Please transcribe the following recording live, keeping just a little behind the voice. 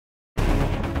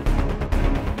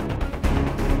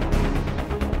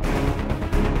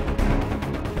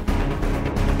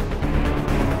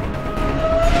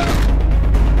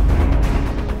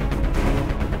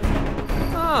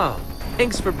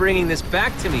Thanks for bringing this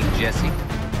back to me, Jesse.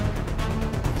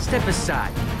 Step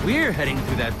aside. We're heading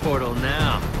through that portal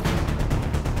now.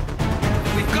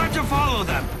 We've got to follow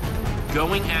them.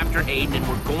 Going after Aiden, and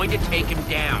we're going to take him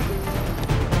down.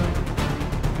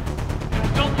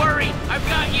 Don't worry, I've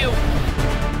got you.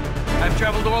 I've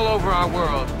traveled all over our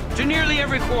world, to nearly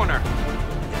every corner.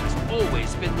 There's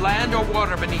always been land or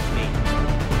water beneath me.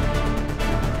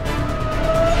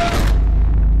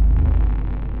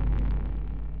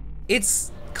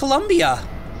 It's Colombia.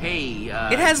 Hey,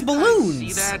 it has balloons.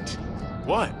 See that?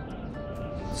 What?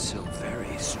 So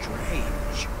very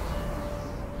strange.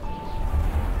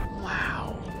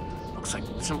 Wow. Looks like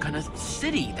some kind of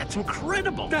city. That's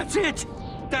incredible. That's it.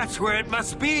 That's where it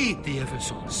must be. The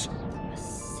Eversource. A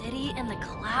city in the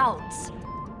clouds.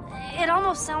 It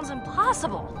almost sounds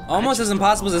impossible. Almost as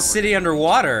impossible as a city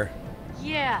underwater.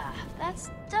 Yeah, that's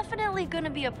definitely gonna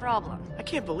be a problem. I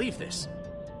can't believe this.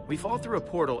 We fall through a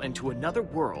portal into another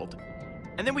world,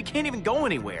 and then we can't even go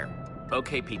anywhere.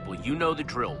 Okay, people, you know the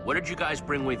drill. What did you guys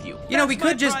bring with you? You know, we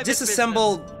could just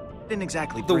disassemble Didn't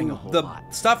exactly bring a whole the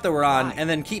lot. stuff that we're on and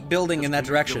then keep building in that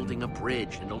direction. Building a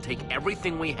bridge, and it'll take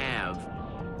everything we have.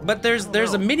 But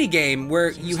there's a mini game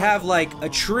where you have like a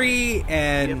tree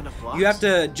and you have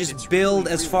to just build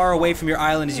as far away from your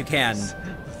island as you can.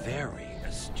 Very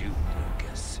astute,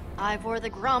 Lucas. Ivor the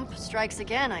Grump strikes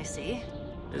again, I see.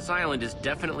 This island is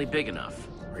definitely big enough.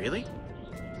 Really?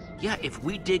 Yeah, if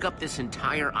we dig up this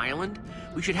entire island,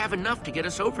 we should have enough to get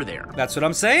us over there. That's what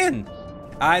I'm saying.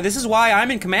 This is why I'm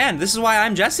in command. This is why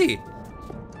I'm Jesse.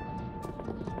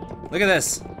 Look at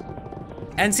this.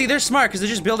 And see, they're smart because they're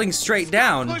just building straight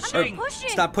down. Pushing.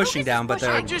 It's not pushing down, but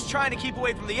they're I'm just trying to keep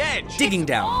away from the edge. digging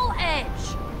down. All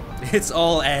edge. It's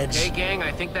all edge. Okay, gang,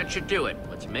 I think that should do it.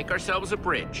 Let's make ourselves a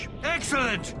bridge.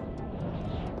 Excellent.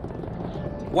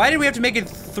 Why did we have to make it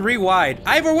 3 wide?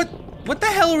 Ivor, what the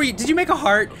hell were you? Did you make a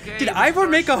heart? Okay, Did Ivor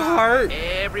make a heart?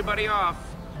 Everybody off.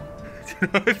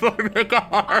 Did Ivor make a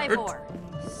heart? Ivor.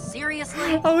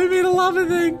 Seriously? Oh, we made a lava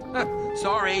thing.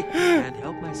 Sorry, can't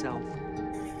help myself.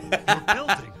 We're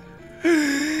building.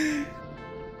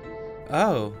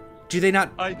 Oh, do they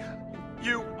not? I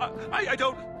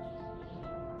don't.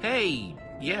 Hey,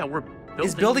 yeah, we're building.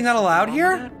 Is building not allowed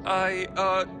here?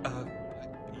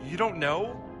 You don't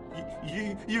know?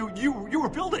 You were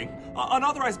building.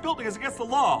 Unauthorized building is against the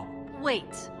law.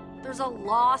 Wait, there's a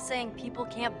law saying people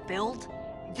can't build?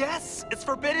 Yes, it's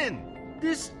forbidden.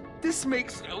 This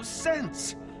makes no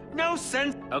sense. No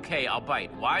sense. Okay, I'll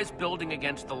bite. Why is building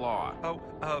against the law?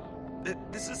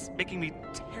 This is making me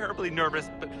terribly nervous,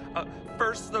 but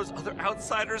first those other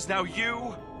outsiders, now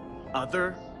you.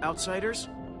 Other outsiders?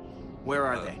 Where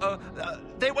are they?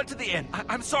 They went to the inn.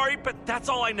 I'm sorry, but that's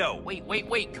all I know. Wait,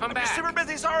 come I'm back. super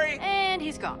busy, sorry. And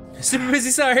he's gone. Super busy,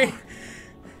 sorry.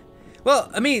 Well,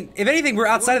 I mean, if anything, we're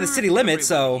outside of the city limits,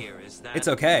 so it's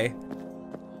okay.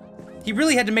 He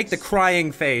really had to make the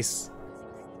crying face.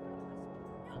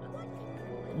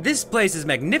 This place is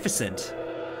magnificent.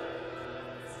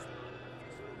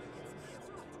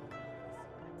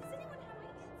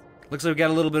 Looks like we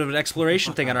got a little bit of an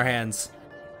exploration thing on our hands.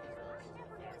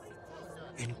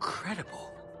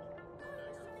 Incredible.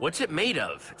 What's it made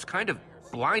of? It's kind of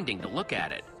blinding to look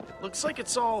at it. Looks like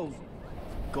it's all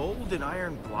gold and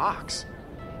iron blocks.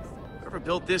 Whoever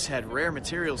built this had rare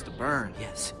materials to burn.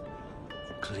 Yes.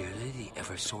 Clearly, the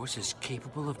Eversource is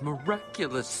capable of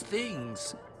miraculous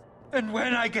things. And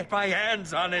when I get my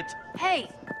hands on it... Hey,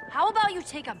 how about you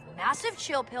take a massive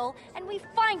chill pill and we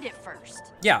find it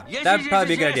first? Yeah, that'd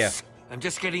probably be a good idea. I'm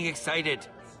just getting excited.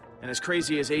 And as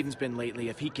crazy as Aiden's been lately,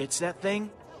 if he gets that thing,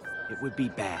 it would be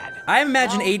bad. I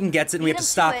imagine Well, Aiden gets it and we beat have to him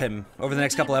stop it. him over the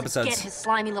next He'll be couple able to episodes. Get his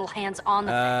slimy little hands on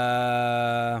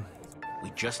the We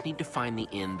just need to find the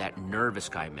inn that nervous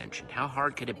guy mentioned. How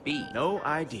hard could it be? No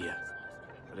idea.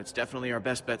 But it's definitely our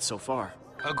best bet so far.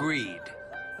 Agreed.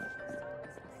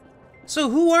 So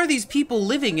who are these people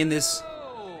living in this?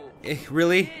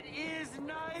 Really? It is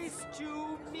nice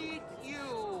to meet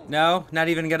you. No, not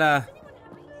even gonna.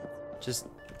 Just.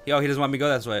 Oh, he doesn't want me to go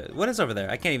that way. What is over there?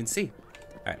 I can't even see.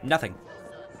 All right, nothing.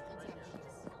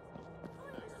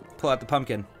 Pull out the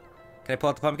pumpkin. Can I pull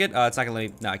out the pumpkin? Oh, it's not gonna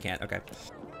let me. No, I can't. Okay.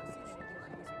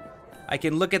 I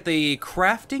can look at the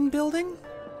crafting building.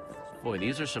 Boy,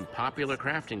 these are some popular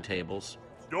crafting tables.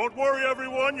 Don't worry,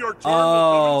 everyone. Your turn Oh,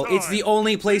 will come in it's time. the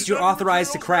only place you're Leave your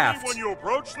authorized to materials ready craft. when you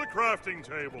approach the crafting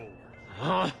table.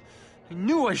 I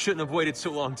knew I shouldn't have waited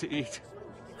so long to eat.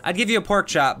 I'd give you a pork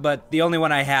chop, but the only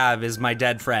one I have is my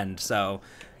dead friend, so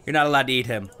you're not allowed to eat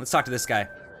him. Let's talk to this guy.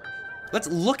 Let's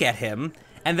look at him,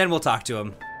 and then we'll talk to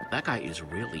him. That guy is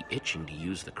really itching to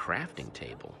use the crafting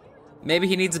table. Maybe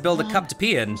he needs to build a cup to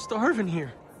pee in. Starving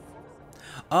here.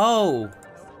 Oh.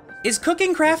 Is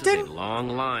cooking This is crafting? a long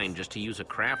line just to use a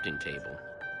crafting table.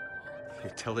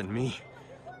 You're telling me?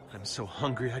 I'm so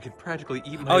hungry I could practically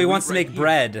eat my Oh, he wheat wants to right make here.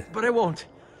 bread. But I won't.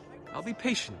 I'll be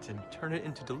patient and turn it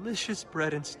into delicious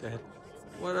bread instead.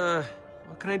 What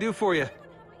can I do for you?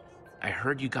 I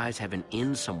heard you guys have an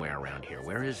inn somewhere around here.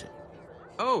 Where is it?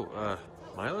 Oh,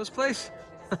 Milo's place?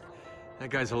 That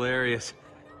guy's hilarious.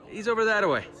 He's over that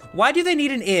way. Why do they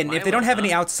need an inn if they don't have any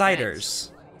Huh?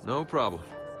 outsiders? No problem.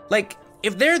 Like,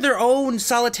 if they're their own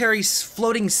solitary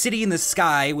floating city in the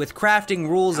sky with crafting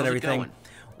rules and How's it everything,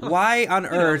 going? why on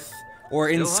Earth or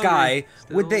in still sky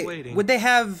hungry, would still they waiting. would they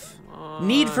have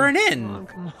need for an inn?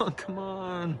 Come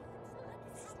on.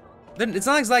 Then it's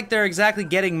not like they're exactly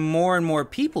getting more and more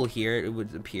people here. It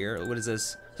would appear. What is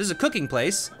this? This is a cooking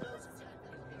place.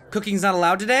 Cooking's not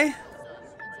allowed today?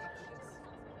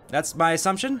 That's my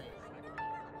assumption.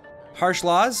 Harsh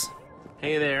laws.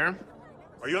 Hey there.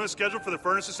 Are you on the schedule for the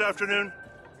furnace this afternoon?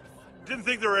 Didn't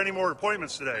think there were any more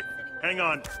appointments today. Hang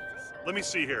on. Let me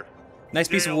see here. Nice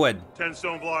piece of Dale, wood. 10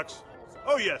 stone blocks.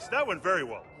 Oh yes, that went very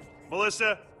well.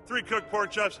 Melissa, 3 cooked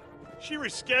pork chops. She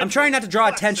rescheduled. I'm trying not to draw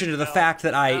Classic attention to the Mel. fact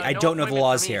that I don't know the appointment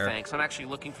laws for me, here. Thanks. I'm actually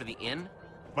looking for the inn.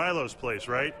 Milo's place,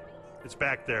 right? It's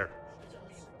back there.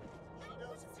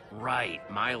 Right,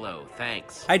 Milo.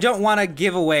 Thanks. I don't want to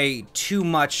give away too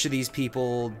much to these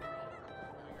people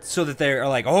so that they're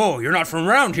like, oh, you're not from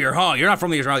around here, huh? You're not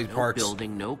from these No parts.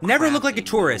 building, no Never look like a crafting,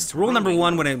 tourist. no Rule number brewing,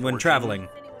 1 no when forging, traveling.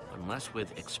 Unless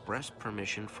with express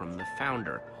permission from the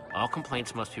founder. All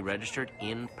complaints must be registered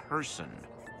in person.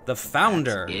 The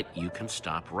founder. That's it. You can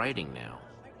stop writing now.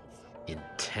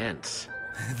 Intense.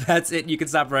 That's it. You can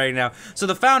stop writing now. So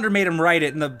the founder made him write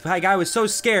it, and the guy was so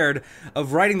scared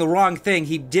of writing the wrong thing,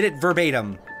 he did it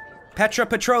verbatim. Petra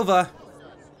Petrova.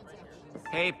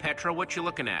 Hey, Petra, what you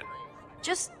looking at?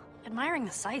 Just admiring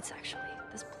the sights, actually.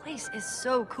 This place is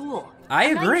so cool. I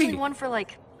I'm not agree. usually one for,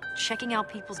 like, checking out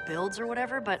people's builds or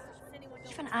whatever, but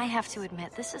even I have to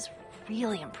admit, this is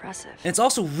really impressive. And it's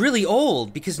also really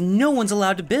old because no one's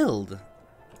allowed to build.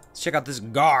 Let's check out this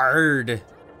guard.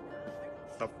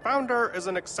 The founder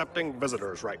isn't accepting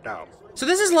visitors right now. So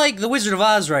this is like the Wizard of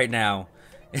Oz right now.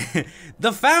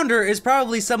 The founder is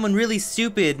probably someone really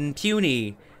stupid and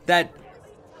puny that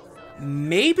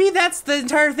maybe that's the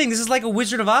entire thing. This is like a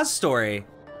Wizard of Oz story.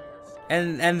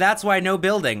 And that's why no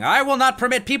building. I will not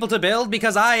permit people to build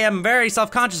because I am very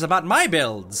self-conscious about my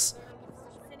builds.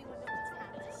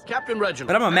 Captain Reginald.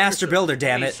 But I'm a master builder,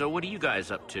 damn Hey, it. so what are you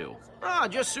guys up to?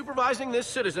 Just supervising this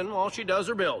citizen while she does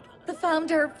her build. The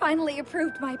founder finally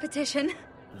approved my petition.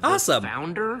 Awesome.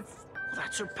 Founder?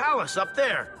 That's her palace up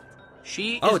there.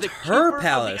 She Oh, is it's the her keeper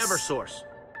palace. of the Eversource.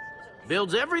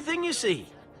 Builds everything you see.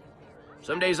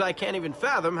 Some days I can't even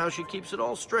fathom how she keeps it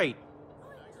all straight.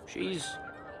 She's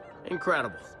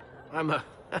incredible. I'm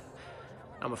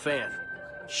a fan.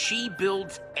 She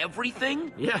builds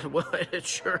everything? Yeah, well, it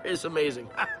sure is amazing.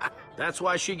 That's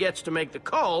why she gets to make the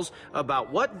calls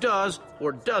about what does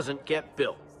or doesn't get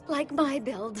built. Like my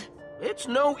build. It's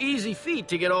no easy feat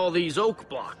to get all these oak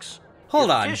blocks. Hold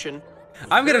Your on. petition is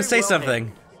I'm gonna very say well something.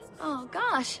 handled. Oh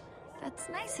gosh, that's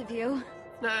nice of you.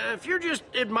 If you're just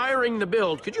admiring the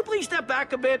build, could you please step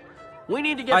back a bit? We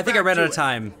need to get I think I back ran to out of it.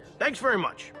 time. Thanks very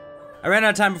much. I ran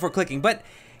out of time before clicking, but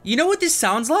you know what this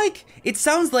sounds like? It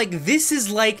sounds like this is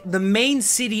like the main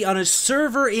city on a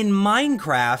server in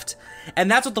Minecraft,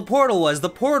 and that's what the portal was. The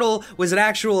portal was an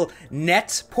actual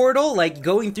net portal, like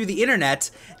going through the internet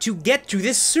to get to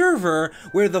this server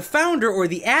where the founder or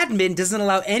the admin doesn't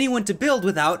allow anyone to build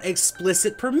without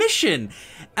explicit permission.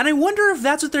 And I wonder if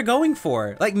that's what they're going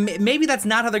for. Like, maybe that's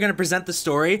not how they're going to present the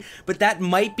story, but that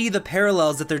might be the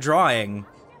parallels that they're drawing.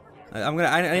 I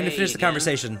need to finish the again.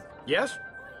 conversation. Yes?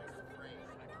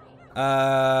 Can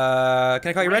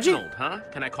I call you Reggie? Reginald, huh?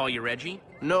 Can I call you Reggie?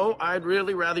 No, I'd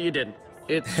really rather you didn't.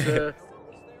 It's,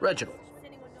 Reginald.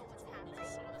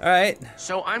 All right.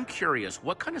 So I'm curious,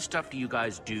 what kind of stuff do you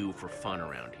guys do for fun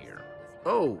around here?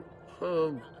 Oh,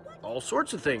 all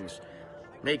sorts of things.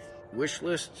 Make wish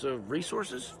lists of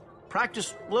resources.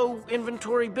 Practice low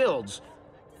inventory builds.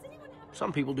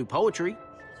 Some people do poetry.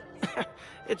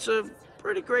 It's a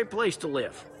pretty great place to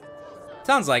live.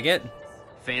 Sounds like it.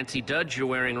 Fancy duds you're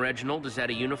wearing, Reginald. Is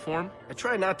that a uniform? I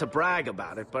try not to brag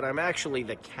about it, but I'm actually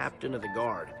the captain of the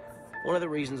guard. One of the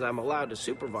reasons I'm allowed to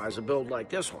supervise a build like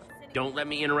this one. Don't let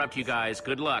me interrupt you guys.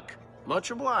 Good luck.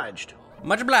 Much obliged.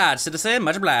 Much obliged, citizen.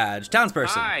 Much obliged. Townsperson.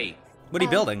 Hi. What are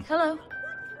you building? Hello.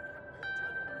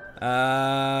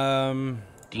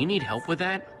 Do you need help with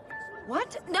that?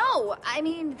 What? No, I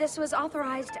mean, this was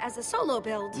authorized as a solo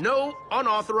build. No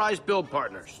unauthorized build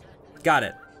partners. Got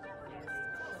it.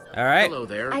 All right. Hello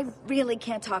there. I really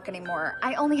can't talk anymore.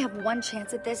 I only have one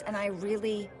chance at this, and I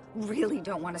really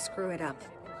don't want to screw it up.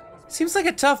 Seems like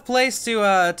a tough place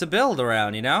to build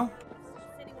around, you know?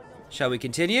 Shall we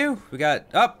continue? We got...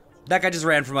 Oh, that guy just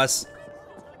ran from us.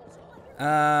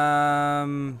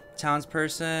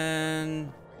 Townsperson...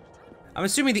 I'm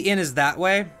assuming the inn is that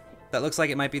way. That looks like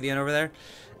it might be the inn over there.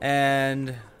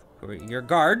 And... your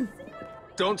guard.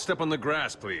 Don't step on the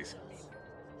grass, please.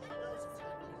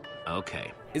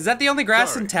 Okay. Is that the only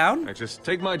grass Sorry. in town? I just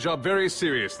take my job very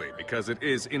seriously because it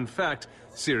is, in fact,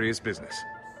 serious business.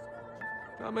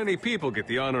 Not many people get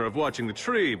the honor of watching the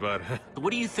tree, but...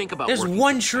 What do you think about There's working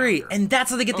one for the tree, founder? and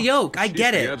that's how they get the oak. I She's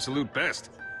get the it. absolute best.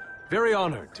 Very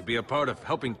honored to be a part of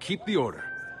helping keep the order.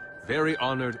 Very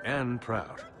honored and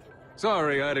proud.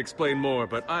 Sorry, I'd explain more,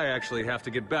 but I actually have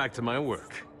to get back to my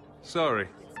work. Sorry.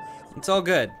 It's all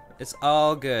good. It's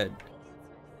all good.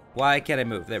 Why can't I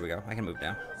move? There we go. I can move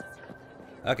now.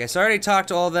 Okay, so I already talked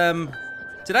to all of them.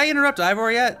 Did I interrupt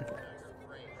Ivor yet?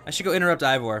 I should go interrupt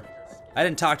Ivor. I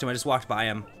didn't talk to him, I just walked by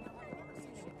him.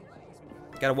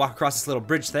 Gotta walk across this little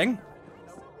bridge thing.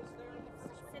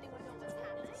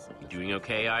 You doing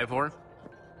okay, Ivor?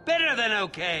 Better than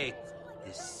okay.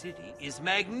 This city is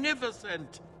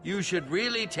magnificent. You should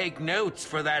really take notes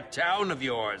for that town of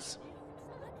yours.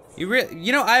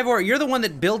 You know, Ivor, you're the one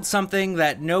that built something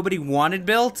that nobody wanted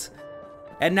built,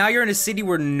 and now you're in a city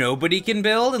where nobody can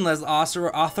build unless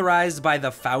authorized by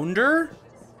the founder?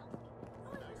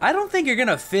 I don't think you're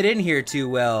gonna fit in here too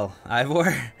well,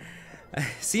 Ivor.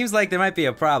 Seems like there might be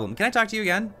a problem. Can I talk to you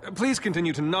again? Please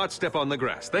continue to not step on the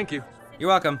grass. Thank you. You're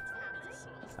welcome.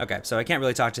 Okay, so I can't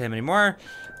really talk to him anymore.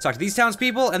 Let's talk to these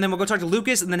townspeople, and then we'll go talk to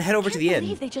Lucas, and then head over to the I inn.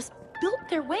 believe they just built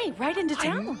their way right into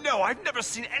town. No, I've never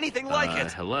seen anything like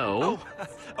it. Hello?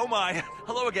 Oh my.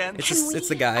 Hello again. It's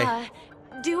the guy.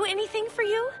 Do anything for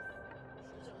you?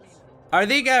 Are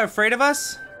they afraid of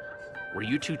us? Were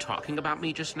you two talking about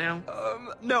me just now?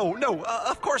 No,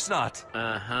 of course not.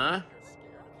 Uh-huh.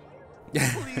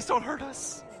 Please don't hurt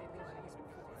us.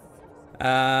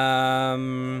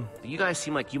 You guys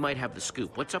seem like you might have the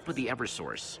scoop. What's up with the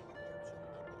Eversource?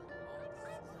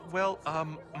 Well,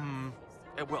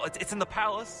 it's in the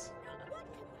palace.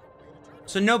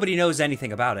 So nobody knows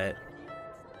anything about it.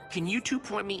 Can you two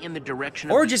point me in the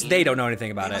direction Or of the just inn? they don't know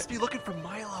anything about We it. must be looking for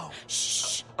Milo.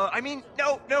 Shh.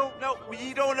 No.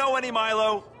 We don't know any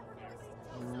Milo.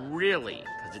 Really?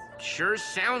 Because it sure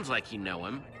sounds like you know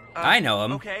him. I know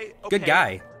him. Okay. Good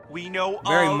guy. We know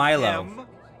Very of Milo. him.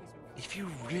 If you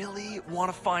really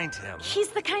want to find him, He's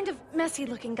the kind of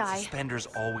messy-looking guy. Suspenders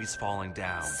always falling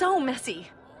down. So messy.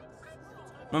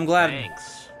 I'm glad.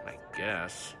 Thanks, I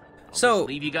guess. I'll So- just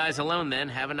leave you guys alone then.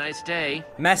 Have a nice day.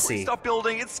 Messy. Stop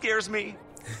building. It scares me.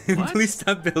 Please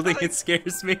stop building. It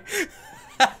scares me.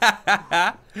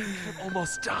 I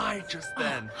almost died just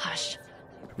then. Hush.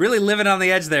 Really living on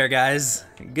the edge there, guys.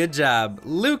 Good job.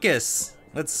 Lucas,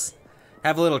 let's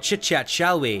have a little chit-chat,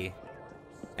 shall we?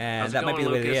 And How's it that might be the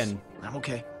going, way to the Lucas? end. I'm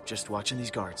okay. Just watching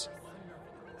these guards.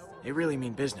 They really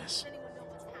mean business.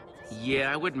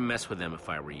 Yeah, I wouldn't mess with them if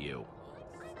I were you.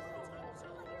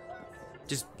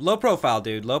 Just low profile,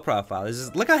 dude. Low profile.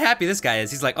 Look how happy this guy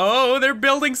is. He's like, oh, they're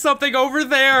building something over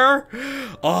there.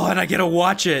 Oh, and I get to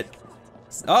watch it.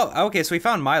 Oh, okay, so we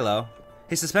found Milo.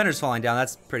 His suspender's falling down.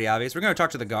 That's pretty obvious. We're going to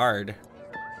talk to the guard.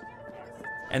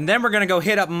 And then we're going to go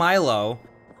hit up Milo,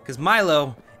 because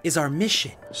Milo is our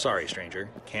mission. Sorry, stranger.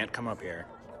 Can't come up here.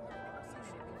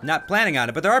 Not planning on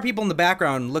it, but there are people in the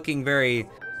background looking very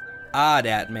odd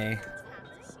at me.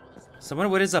 So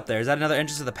what is up there? Is that another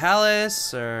entrance to the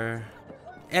palace, or...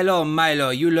 Hello, Milo.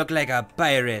 You look like a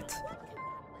pirate.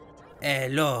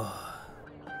 Hello.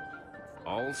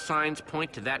 All signs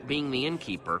point to that being the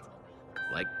innkeeper.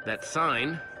 Like that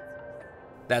sign.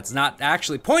 That's not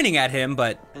actually pointing at him,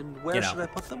 but, And where you know. should I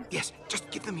put them? Yes, just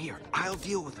get them here. I'll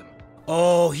deal with them.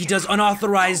 Oh, he does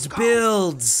unauthorized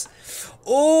builds.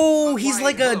 Oh, he's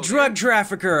like a drug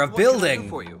trafficker of building.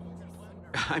 For you?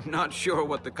 I'm not sure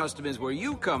what the custom is where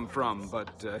you come from,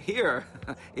 but here,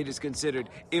 it is considered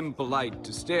impolite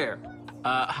to stare.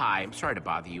 Hi, I'm sorry to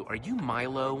bother you. Are you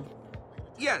Milo?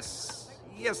 Yes,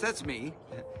 that's me.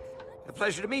 A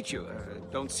pleasure to meet you.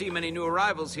 Don't see many new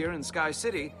arrivals here in Sky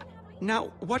City.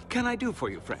 Now, what can I do for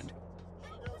you, friend?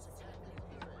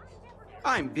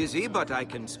 I'm busy, but I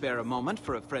can spare a moment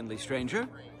for a friendly stranger.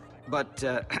 But,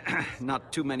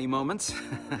 not too many moments.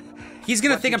 He's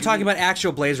gonna think I'm talking about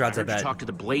actual blaze rods, I I heard you bet. talked to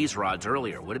the blaze rods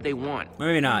earlier. What did they want?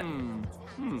 Maybe not.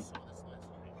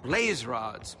 Blaze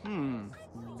rods.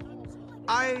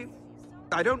 I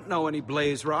don't know any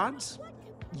blaze rods.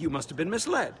 You must have been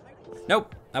misled.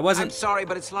 Nope, I I'm wasn't. sorry,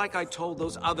 but it's like I told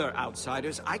those other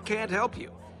outsiders. I can't help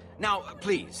you. Now,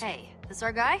 please. Hey, this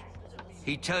our guy?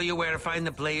 He tell you where to find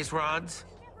the blaze rods?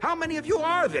 How many of you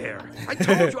are there? I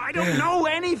told you I don't know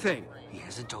anything. He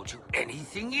hasn't told you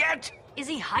anything yet? Is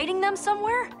he hiding them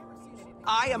somewhere?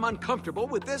 I am uncomfortable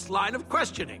with this line of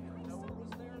questioning.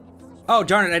 Oh,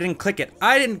 darn it, I didn't click it.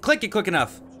 I didn't click it quick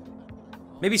enough.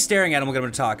 Maybe staring at him will get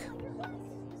him to talk.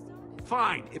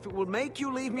 Fine, if it will make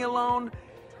you leave me alone.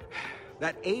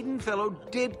 That Aiden fellow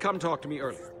did come talk to me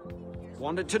earlier.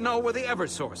 Wanted to know where the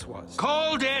Eversource was.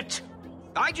 Called it!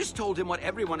 I just told him what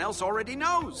everyone else already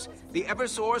knows. The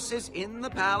Eversource is in the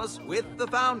palace with the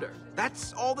founder.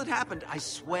 That's all that happened, I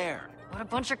swear. What a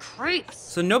bunch of creeps.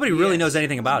 So nobody really knows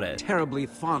anything about it. Terribly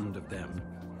fond of them.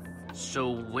 So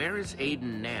where is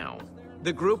Aiden now?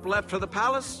 The group left for the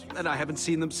palace, and I haven't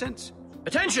seen them since.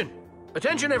 Attention!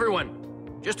 Attention,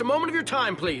 everyone! Just a moment of your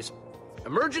time, please.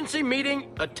 Emergency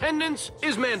meeting, attendance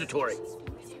is mandatory.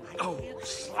 Oh,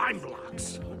 slime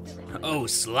blocks. Oh,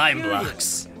 slime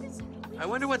blocks. I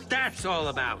wonder what that's all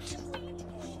about.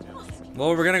 Well,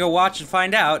 we're gonna go watch and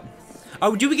find out.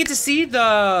 Oh, do we get to see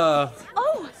the...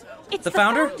 Oh, it's the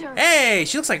founder? Hey,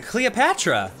 she looks like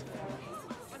Cleopatra.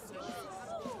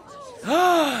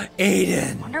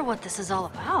 Aiden. Wonder what this is all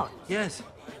about. Yes,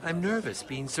 I'm nervous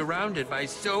being surrounded by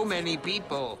so many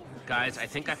people. Guys, I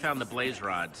think I found the blaze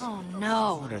rods. Oh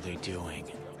no. What are they doing?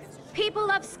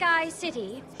 People of Sky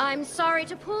City, I'm sorry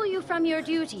to pull you from your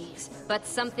duties, but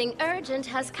something urgent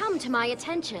has come to my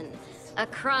attention. A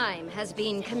crime has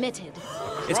been committed.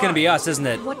 It's gonna be us, isn't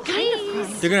it? What kind of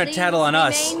crime? They're gonna tattle on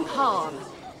us. Remain calm.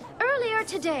 Earlier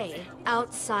today,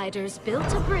 outsiders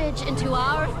built a bridge into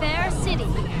our fair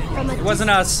city from a It wasn't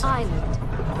us. island.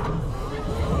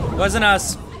 It wasn't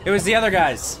us. It was the other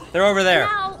guys. They're over there.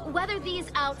 Now, whether these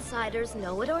outsiders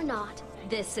know it or not,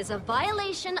 this is a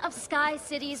violation of Sky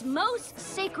City's most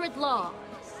sacred law.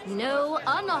 No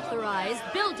unauthorized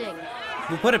building.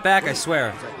 We'll put it back, I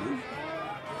swear.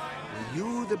 Are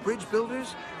you the bridge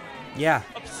builders? Yeah.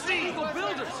 Obscene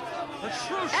builders!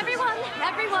 Atrocious!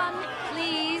 Everyone,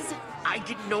 please. I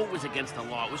didn't know it was against the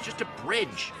law. It was just a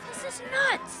bridge. This is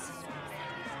nuts.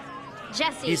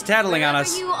 Jesse, He's tattling on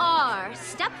us. wherever you are,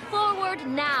 step forward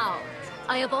now.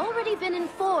 I have already been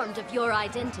informed of your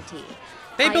identity.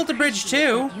 They built a bridge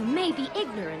too. You may be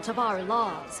ignorant of our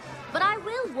laws, but I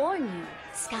will warn you,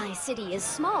 Sky City is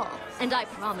small, and I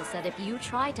promise that if you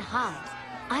try to hide,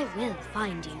 I will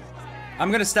find you.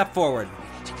 I'm gonna step forward.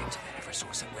 We need to get to the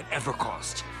Eversource at whatever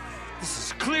cost. This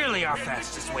is clearly our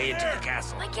fastest way into the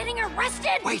castle. Am I getting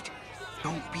arrested? Wait!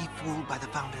 Don't be fooled by the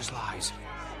Founder's lies.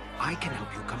 I can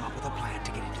help you come up with a plan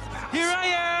to get into the palace. Here I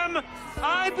am!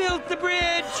 I built the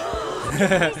bridge!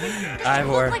 I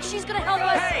Look like she's gonna help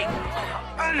us. Hey!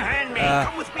 Unhand me!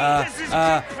 Come with me! This is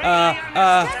completely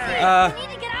unnecessary! We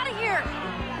need to get out of here.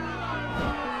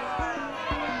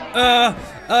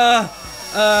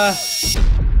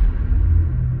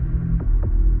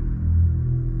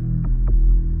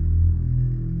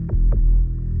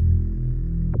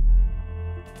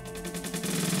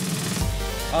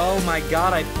 Oh my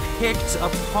god, I picked a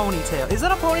ponytail. Is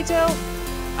that a ponytail?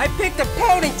 I picked a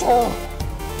ponytail!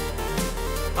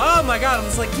 Oh my god, I'm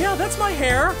just like, yeah, that's my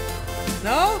hair.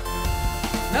 No?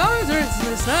 No,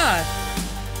 it's not.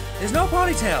 There's no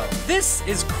ponytail. This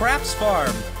is Craps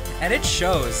Farm, and it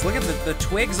shows. Look at the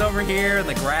twigs over here and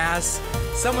the grass.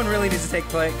 Someone really needs to take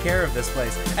care of this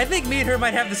place. I think me and her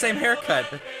might have the same haircut.